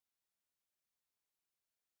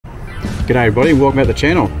G'day everybody, welcome back to the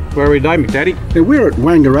channel. Where are we today, Mcdaddy? Now we're at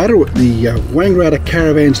Wangaratta at the Wangaratta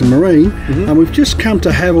Caravans and Marine, and we've just come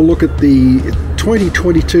to have a look at the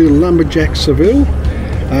 2022 Lumberjack Seville.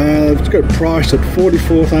 It's got a price at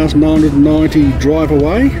 $44,990 drive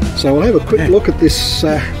away. So we'll have a quick look at this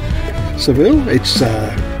Seville. It's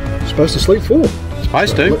supposed to sleep 4.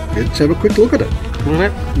 Supposed to. Let's have a quick look at it.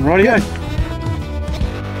 Rightio. Yeah.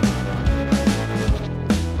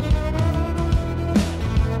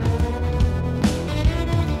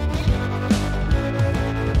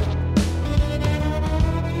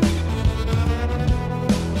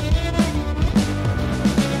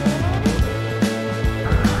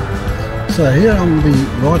 So here on the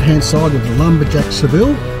right hand side of the Lumberjack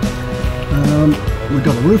Seville, we've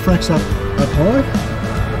got the roof racks up high.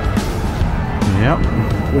 Yep.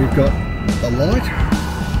 We've got a light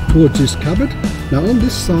towards this cupboard. Now on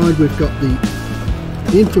this side we've got the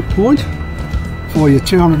input point for your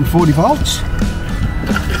 240 volts,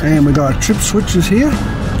 and we've got our trip switches here.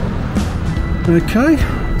 Okay.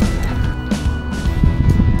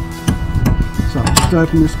 So just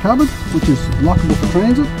open this cupboard, which is lockable for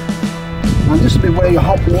transit. And this will be where your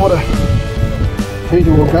hot water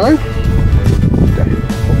heater will go.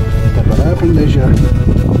 Pop that open, there's your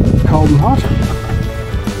cold and hot.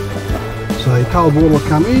 So your cold water will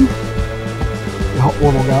come in, your hot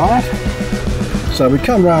water will go out. So we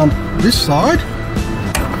come round this side.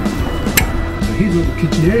 So here's a little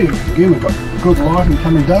kitchen area. Again, we've got good lighting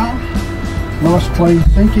coming down. Nice clean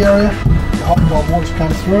sink area. Your hot and cold water's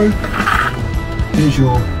come through. Here's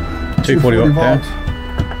your 240 volt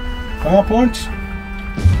power points,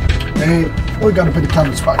 and we've got a bit of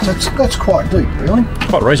cupboard space. That's quite deep, really.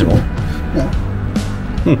 Quite reasonable. Yeah,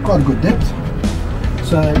 quite a good depth.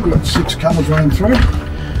 So we've got 6 cupboards running through,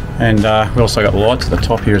 and we also got lights at the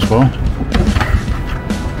top here as well.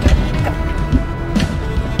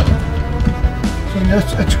 So yeah,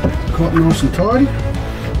 that's quite nice and tidy.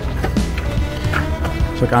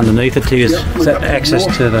 So look underneath it here, Yep, is that access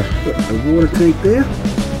to the... Got the water tank there.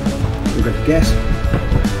 We've got the gas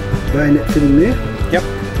bayonnet fitting there. Yep.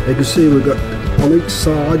 You can see we've got on each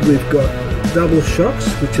side we've got double shocks,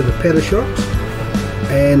 which are the pedder shocks,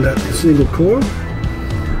 and the single coil.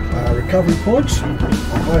 Recovery points on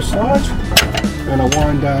both sides, and a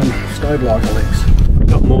wind down stabiliser legs.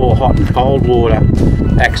 Got more hot and cold water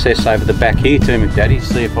access over the back here too, Mcdaddy.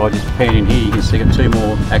 See if I just pan in here, you can see got 2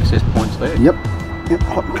 more access points there. Yep,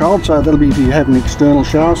 hot and cold, so that'll be if you have an external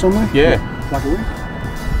shower somewhere. Yeah. Plug it in.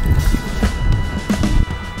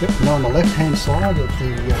 Yep, and on the left hand side of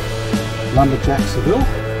the Lumberjack Seville,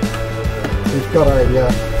 we've got a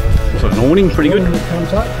Looks like an awning, pretty good. that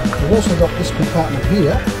comes up. We've also got this compartment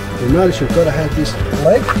here. You'll notice you've got to have this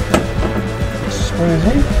leg. It screws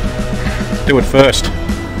in. Do it first.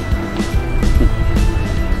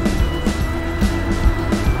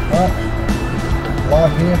 Right,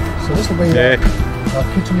 live here. So this will be our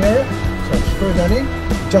kitchen area. So screw that in,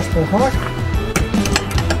 adjustable height.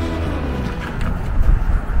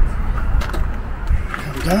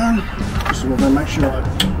 Come down. So we're going to make sure our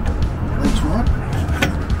leg's right.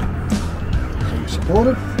 So you're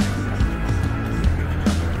supported.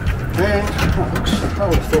 And I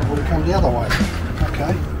would have thought it would have come the other way.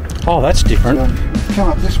 Okay. Oh, that's different. So come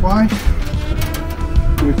up this way.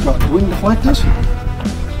 We've got wind deflectors.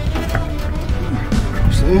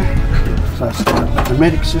 Across there. So it's the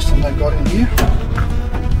pneumatic system they've got in here.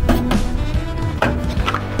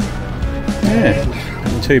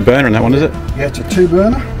 Yeah. 2 burner in that one, is it? Yeah, it's a 2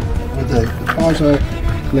 burner with the piezo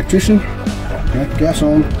electrician. Gas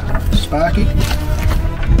on, sparky.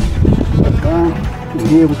 And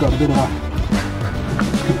here we've got a bit of a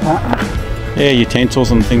compartment. Yeah,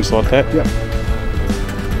 utensils and things like that. Yep.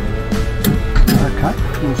 Okay,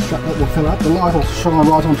 we'll shut that, we'll fill up. The light will shine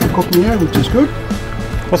right onto the cooking area, which is good.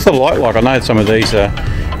 What's the light like? I know some of these are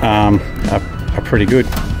pretty good.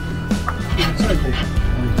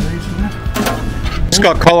 Just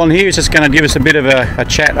got Colin here. He's just going to give us a bit of a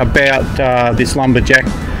chat about this Lumberjack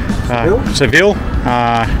Seville,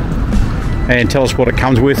 and tell us what it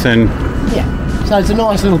comes with. And yeah, so it's a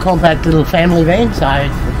nice little compact little family van. So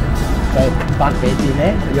bunk beds in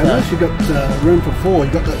there. Yeah, notice you've got room for 4.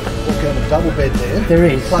 You've got the double bed there. There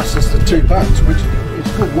is. Plus there's the 2 bunks, which is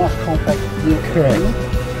good, nice compact unit. Correct.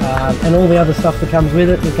 And all the other stuff that comes with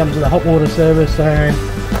it. It comes with a hot water service, and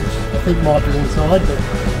I think might be inside, but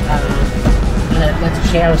that's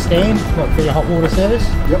a shower stand, like for your hot water service.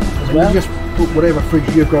 Yep. As well. You just put whatever fridge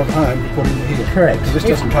you've got at home, you put in here. Correct. This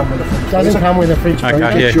doesn't come with a fridge. Doesn't come with a fridge. Okay,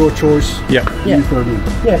 yeah. It's your choice. Yep. Yeah. You put it in.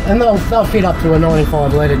 Yeah, and they'll fit up to a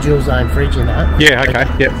 95 litre dual zone fridge in that. Yeah. Okay.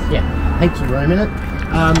 Yep. Yeah. Heaps of room in it.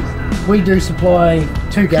 We do supply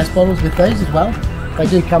 2 gas bottles with these as well. They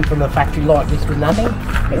do come from a factory like this with nothing,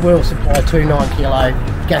 but we'll supply 2 9-kilo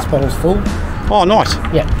gas bottles full. Oh, nice.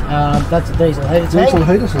 Yeah, that's a diesel heater tank. Diesel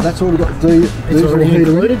heater, so that's all we've got the diesel already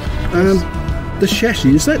heater. included. The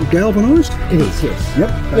chassis, is that galvanised? It is, yes. Yep,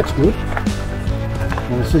 that's good.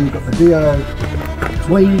 And so you've got the DO.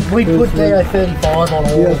 We put DO 35 on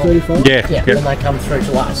all DO of them. 35? Yeah. Yeah, when they come through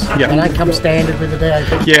to us. Yeah. They don't come standard with the DO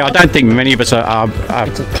 35. Yeah, I don't think many of us are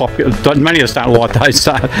popular. Many of us don't like those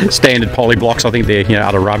standard poly blocks. I think they're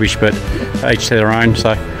utter rubbish, but each to their own.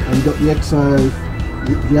 So. And you've got the EXO,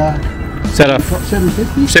 the Is that a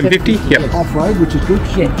 750? 750? Yep. Off-road, which is good.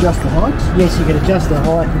 You can adjust the heights. Yes, you can adjust the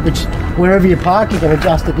height, which wherever you park, you can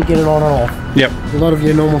adjust it to get it on and off. Yep. A lot of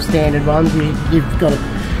your normal standard ones, you've got to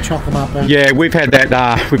chop them up. And Yeah, we've had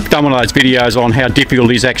that. We've done one of those videos on how difficult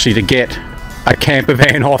it is actually to get a camper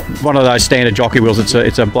van off one of those standard jockey wheels.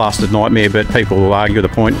 It's a blasted nightmare, but people will argue the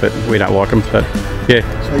point, but we don't like them. But yeah.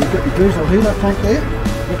 So you've got your diesel heater tank there.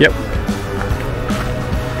 Yep.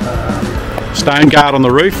 Stone guard on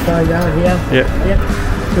the roof. stone guard here. Yep. Yep.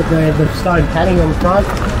 Got the stone padding on the front.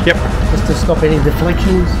 Yep. Just to stop any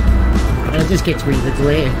deflections. And it just gets rid of the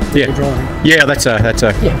glare when you're driving. Yeah, that's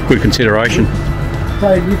a good consideration.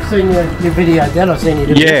 So you've seen your video, Dad. I've seen you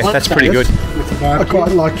do Yeah, that's pretty good. With the I barbecue.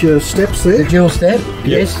 quite like your steps there. The dual step.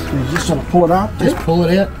 Yes. You just sort of pull it up. Just pull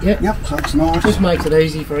it out. Yep. Yep, so it's nice. Just makes it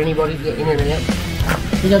easy for anybody to get in and out.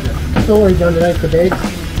 You got the storage underneath the bed.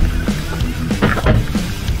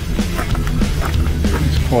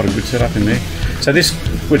 It's quite a good setup in there. So this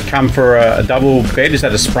would come for a double bed. Is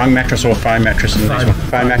that a sprung mattress or a foam mattress in this one?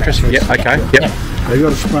 Foam mattress? Yep. Okay. Yep. So you've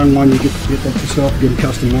got a sprung one, you get that yourself, get them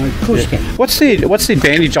custom made. Of course you can. What's the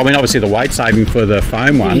advantage? I mean, obviously the weight saving for the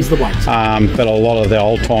foam one. It is the weight saving. But a lot of the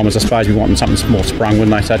old timers, I suppose, we want something more sprung,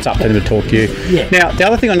 wouldn't they? So it's up to them to talk to you. Yeah. Now, the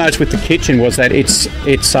other thing I noticed with the kitchen was that it's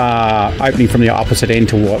opening from the opposite end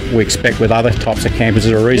to what we expect with other types of campers.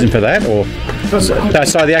 Is there a reason for that, or so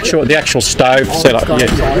the actual stove setup?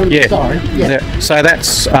 Yeah. So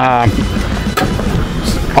that's.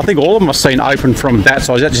 I think all of them I've seen open from that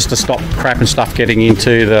side. Is that just to stop crap and stuff getting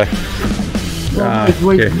into the...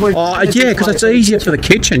 because it's easier for the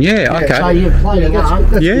kitchen, okay. So you're plating up.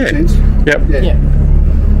 That's Yeah. good sense. Yep. Yeah.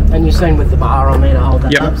 And you're seeing with the bar on there to hold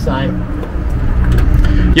that Yep. up, so...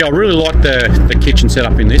 Yeah, I really like the kitchen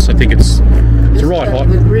setup in this. I think it's the right height.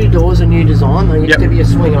 The rear door's a new design. They used to be a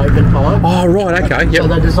swing open type. Oh, right, okay, So yep.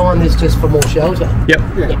 they designed this just for more shelter. Yep.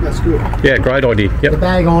 Yeah, that's good. Yeah, great idea. The Yep.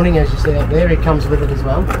 bag awning, as you see up there, it comes with it as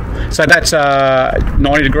well. So that's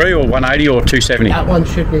 90 degree or 180 or 270? That one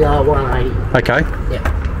should be 180. Okay.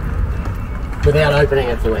 Yeah. Without opening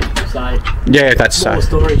it to it. So Yeah, that's... more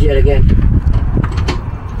storage yet again.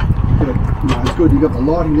 No, it's good. You've got the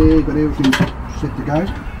lighting there, you've got everything set to go.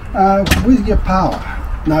 With your power,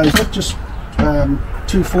 now is that just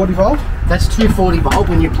 240 volt? That's 240 volt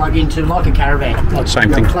when you plug into like a caravan. Like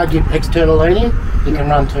Same thing. Plug your external lead in, you can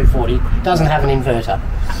run 240. Doesn't have an inverter.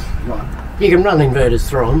 Right. You can run inverters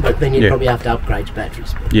through them, but then you'd probably have to upgrade your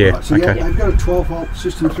batteries. Yeah, Right, so okay. you've got a 12 volt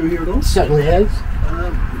system through here at all? Certainly has.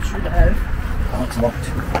 It should have. Oh, it's locked.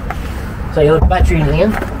 So you've got a battery in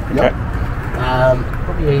here. Okay.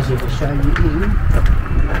 Probably easier to show you in.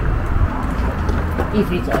 If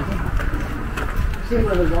it's open.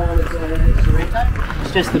 Similar design as Sorrento.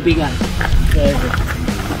 It's just the bigger version.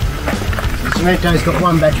 Sorrento's got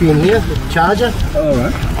one battery in here with the charger. All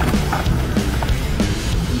right.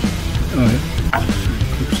 Oh,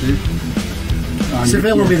 yeah.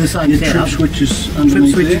 Seville will be the same Your setup. trip switches Trip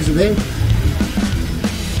underneath switches are there.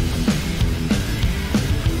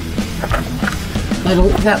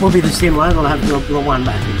 That will be the similar. It'll have the one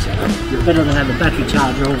battery setup. But it'll have a battery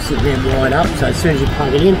charger all sitting there wired up. So as soon as you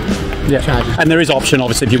plug it in, charge it. And there is option,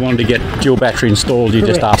 obviously, if you wanted to get dual battery installed, you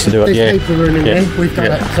just ask to do it. There's heaps of room in there. We've got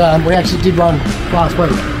it. We actually did one last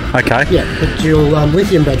week. Okay. Yeah, with dual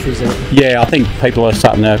lithium batteries in it. Yeah, I think people are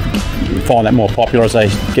starting to find that more popular as they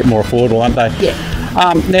get more affordable, aren't they? Yeah.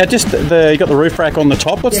 Now, just you got the roof rack on the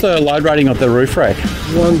top. What's the load rating of the roof rack?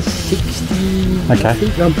 160. Okay. I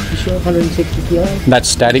think, I'm pretty sure 160 kilos. And that's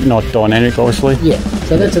static, not dynamic, obviously. Yeah.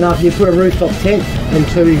 So that's enough. You put a rooftop tent and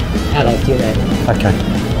 2 adult tent out. Okay.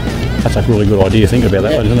 That's a really good idea. Think about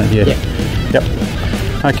that one, isn't it? Yeah. Yep.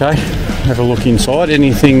 Okay. Have a look inside.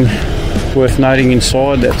 Anything worth noting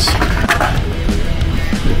inside? That's.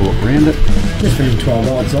 Have a look around it. Just for the 12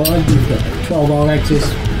 volt side. You've got 12 volt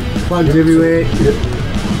access plugs everywhere.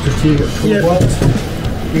 Just here, you've got 12 volts.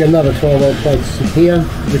 You've got another 12 volt plugs here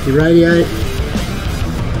with your radio.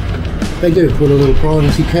 They do put a little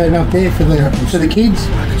privacy curtain up there for the kids.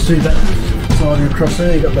 I can see that side across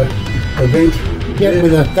there. You've got the vent. Yep,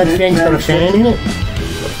 with that fan's got a fan in it.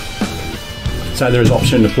 So there is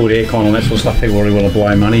option to put aircon and that sort of stuff. People really want to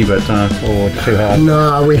blow money, but or too hard.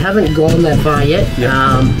 No, we haven't gone that far yet.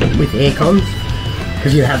 With aircons,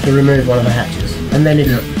 because you have to remove one of the hatches, and then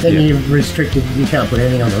you're restricted. You can't put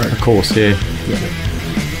anything on the roof. Of course, yeah.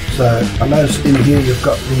 So I noticed in here you've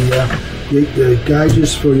got the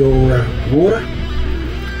gauges for your water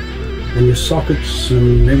and your sockets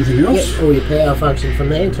and everything else. Yep, all your power function from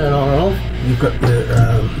there, turn on and off. You've got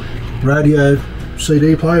the radio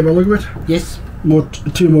CD player by the look of it. Yes.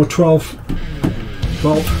 Two more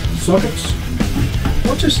 12-volt sockets.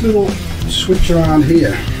 What's this little switch around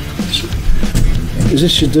here? Is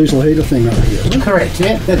this your diesel heater thing over here? Correct,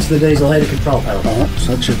 yeah. That's the diesel heater control panel. Alright,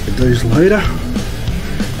 so that's the diesel heater.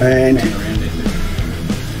 And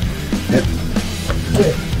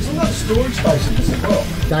there's a lot of storage space in this as well.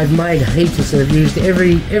 They've made heaters that have used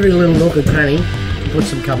every little nook and cranny to put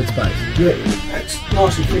some cupboard space. Yeah, that's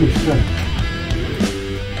nicely finished too.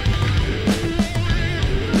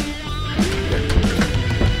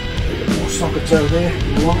 More sockets over there,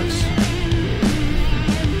 lights.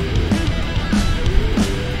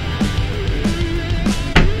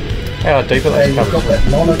 How deep are those And you've got that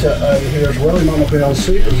monitor over here as well. You might not be able to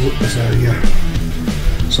see it.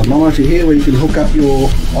 There's a monitor here where you can hook up your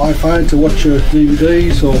iPhone to watch your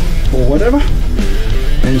DVDs or whatever.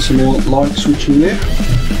 And some more light switching there.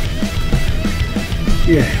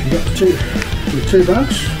 Yeah, you've got the two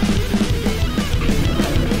bunks.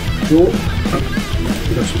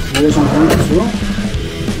 You've got some floors on the bunks as well.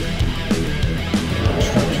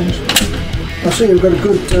 Instructions. I see you've got a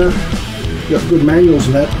good good manuals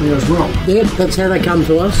and that there as well. Yep, that's how they come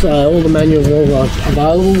to us. All the manuals are all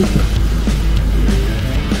available.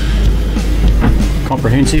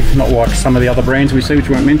 Comprehensive, not like some of the other brands we see which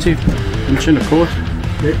weren't mentioned, of course.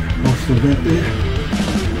 Yep, nice little bit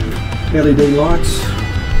there. LED lights.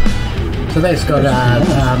 So that's got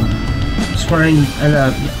a screen and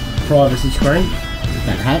a privacy screen,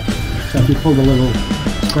 that hatch. So if you pull the little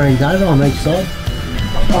screens over on each side.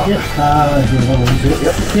 Yep.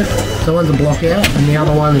 So one's a block out, and the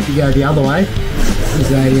other one, if you go the other way,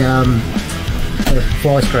 is a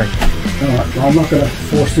fly screen. Alright, well, I'm not going to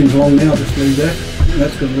force things along now, just leave that.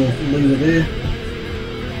 That's got a little lever there.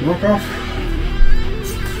 Rock off.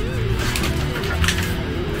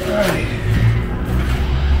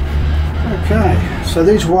 Okay, so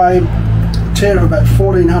these weigh a tear of about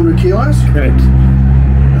 1400 kilos. Correct.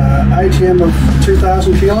 ATM of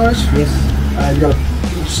 2000 kilos. Yes. You've got a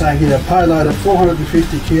saying here, a payload of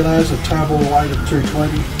 450 kilos, a towable weight of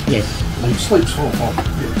 220. Yes. And it sleeps 4 or 5.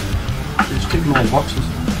 Yeah. It's ticking all the boxes.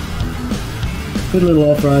 Good little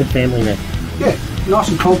off-road family net. Yeah, nice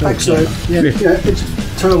and compact, so yeah, it's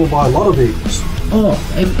towable by a lot of vehicles. Oh,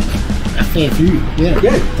 a fair few. Yeah.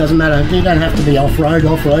 Doesn't matter. You don't have to be off-road.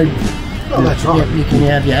 Oh, that's right. You can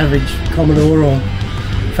have your average Commodore or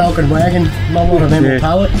Falcon wagon. Not a lot of them will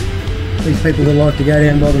tow it. These people that like to go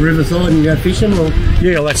down by the riverside and go fishing, or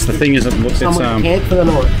well, that's the thing, isn't it? Someone camp for the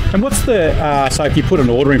night. And what's the so if you put an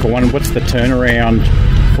order in for one, what's the turnaround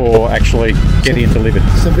for actually getting it delivered?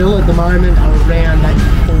 Seville at the moment are around that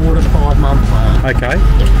 4 to 5 month mark. Okay.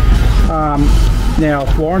 Now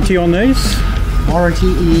warranty on these?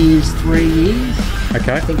 Warranty is 3 years.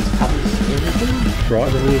 Okay. I think it covers everything. Right.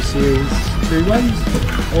 For the new Series 2 ones.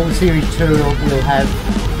 All the Series 2 will have.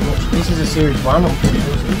 This is a Series 1.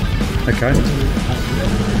 Okay.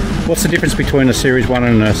 What's the difference between a Series 1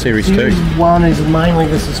 and a Series 2? Series 1 is mainly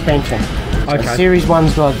the suspension. Okay. So Series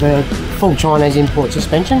 1's got the full Chinese import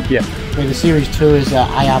suspension. Yeah. Where the Series 2 is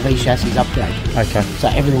ARV chassis upgrade. Okay. So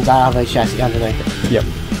everything's ARV chassis underneath it. Yep.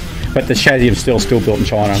 But the chassis is still built in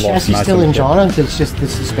China. The chassis is still in China, it's just the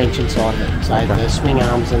suspension side of it. So the swing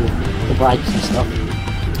arms and the brakes and stuff.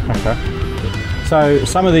 Okay. So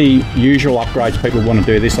some of the usual upgrades people want to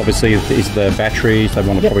do this obviously is the batteries. They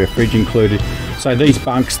want probably a fridge included. So these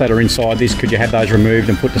bunks that are inside this, could you have those removed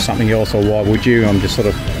and put to something else, or why would you? I'm just sort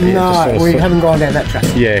of we haven't gone down that track.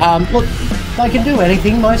 Yeah. Look, they can do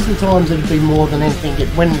anything. Most of the times it'd be more than anything.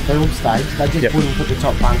 When the build stage, they just wouldn't put the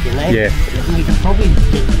top bunk in there. Yeah. And you can probably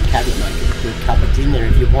get the cabinet maker to put cupboards in there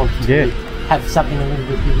if you want to have something a little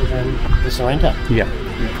bit bigger than the Sorrento. Yeah.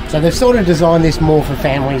 So they've sort of designed this more for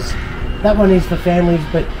families. That one is for families,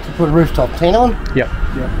 but to put a rooftop tent on. Yep.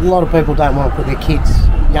 A lot of people don't want to put their kids,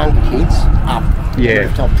 younger kids, up the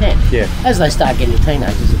rooftop tent. Yeah. As they start getting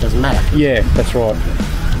teenagers, it doesn't matter. Yeah, that's right.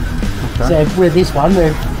 Okay. So with this one,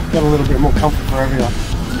 they've got a little bit more comfort for everyone.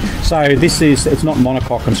 So it's not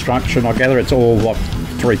monocoque construction. I gather it's all like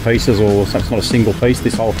 3 pieces, or so it's not a single piece.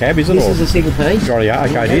 This whole cab, is it? This is a single piece.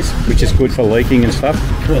 Okay, it is, which is good for leaking and stuff.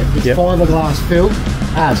 Correct. It's fiberglass filled.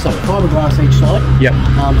 Fiberglass each side. Yep.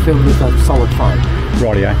 Filled with a solid foam.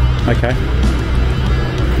 Rightio. Okay.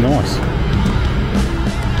 Nice.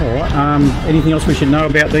 All right. Anything else we should know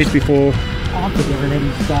about these before? I think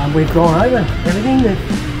everything's we've gone over everything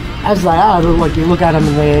as they are. Like you look at them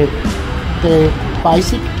and they're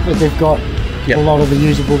basic, but they've got a lot of the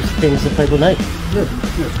usable things that people need. Yeah,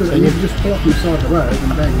 it's good. So you just pull up inside the road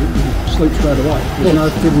and bang, you sleep straight away. There's no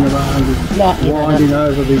fiddling around with winding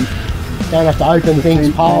over the... Don't have to open things,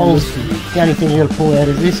 poles. The only thing you've got to pull out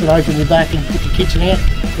is this and open your back and put your kitchen out.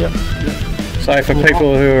 Yep. So for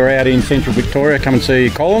people who are out in central Victoria, come and see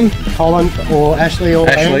Colin. Colin or Ashley or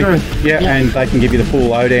Andrew. Yeah, and they can give you the full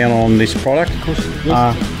lowdown on this product. Of course,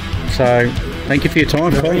 yes. So thank you for your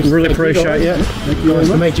time, Colin. Really appreciate it. Thank you. Nice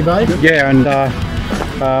to meet you both. Yeah, and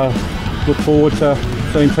look forward to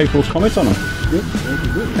seeing people's comments on them.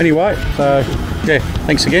 Yep, anyway, so yeah,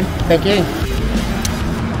 thanks again. Thank you.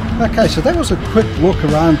 Okay, so that was a quick look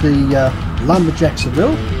around the Lumberjack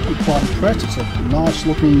Seville. I'm quite impressed. It's a nice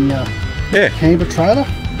looking camper trailer.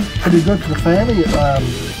 Pretty good for the family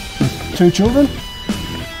with 2 children.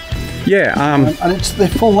 Yeah. And they're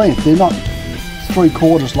full length. They're not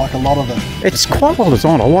 3/4 like a lot of them. It's quite well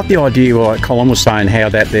designed. I like the idea, like Colin was saying, how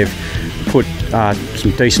that they've put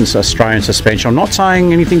some decent Australian suspension. I'm not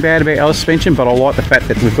saying anything bad about our suspension, but I like the fact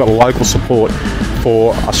that we've got a local support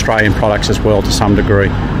for Australian products as well to some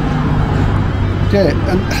degree. Yeah,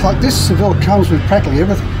 and like this Seville comes with practically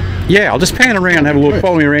everything. Yeah, I'll just pan around and have a look.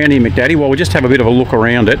 Follow me around here, Mcdaddy, while we just have a bit of a look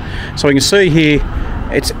around it. So you can see here,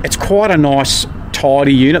 it's quite a nice,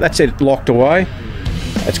 tidy unit. That's it locked away.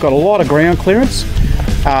 It's got a lot of ground clearance.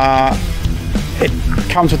 It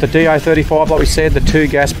comes with the DO35, like we said, the 2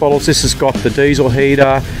 gas bottles. This has got the diesel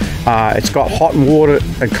heater. It's got hot and water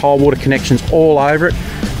and cold water connections all over it.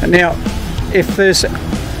 And now, if there's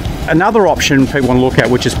another option people want to look at,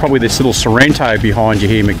 which is probably this little Sorrento behind you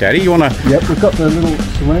here, Mcdaddy. You want to? Yep, we've got the little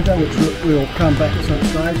Sorrento, which we'll come back at some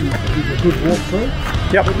stage and give you a good walk through.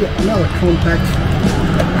 Yep. But yeah, another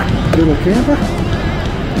compact little camper.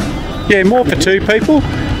 Yeah, more for 2 people.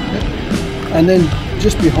 Yep. And then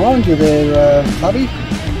just behind you there, Tubby.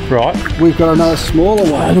 Right. We've got another smaller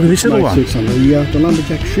one. Oh, look at this little one. The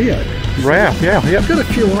Lumberjack Shio. Wow, yeah, yep. We've got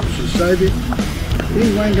a few options. So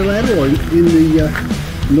in Wangaratta or in the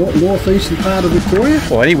northeastern part of Victoria.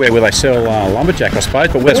 Well, anywhere where they sell lumberjack, I suppose,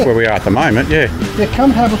 but that's where we are at the moment, yeah. Yeah,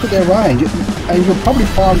 come have a look at their range and you'll probably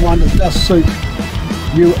find one that does suit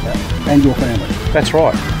you and your family. That's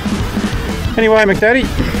right. Anyway, Mcdaddy.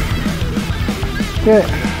 Yeah.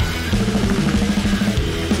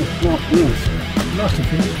 Nice to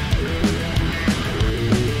finish.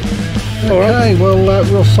 Okay, well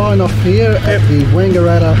we'll sign off here at the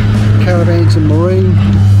Wangaratta Caravans and Marine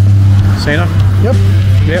Centre. Yep.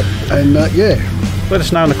 Yep. And yeah. Let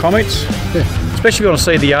us know in the comments. Yeah. Especially if you want to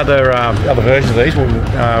see the other versions of these.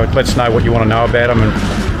 Let us know what you want to know about them and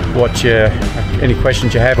what any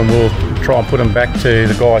questions you have, and we'll try and put them back to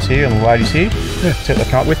the guys here and the ladies here. Yeah. See what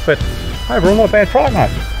they come up with. But overall, not a bad product,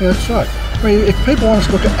 mate. Yeah, that's right. I mean, if people want us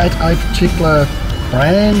to look at a particular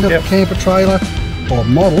brand of camper trailer or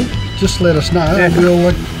model, just let us know and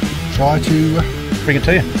we'll try to bring it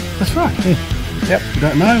to you. That's right. Yeah. Yep. If you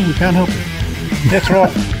don't know, we can't help you. That's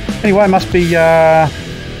right. Anyway, must be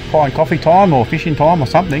fine coffee time or fishing time or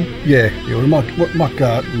something. Yeah, we might go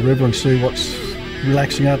out and river and see what's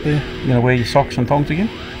relaxing out there. You know, wear your socks and thongs again?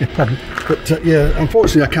 Yeah, probably. But yeah,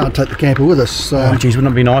 unfortunately I can't take the camper with us. Oh geez,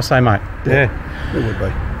 wouldn't it be nice though, mate? Yeah. It would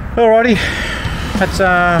be. Alrighty, that's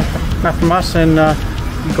enough from us, and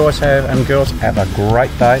you guys and girls have a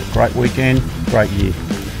great day, great weekend, great year.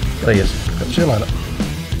 See yous. See you later.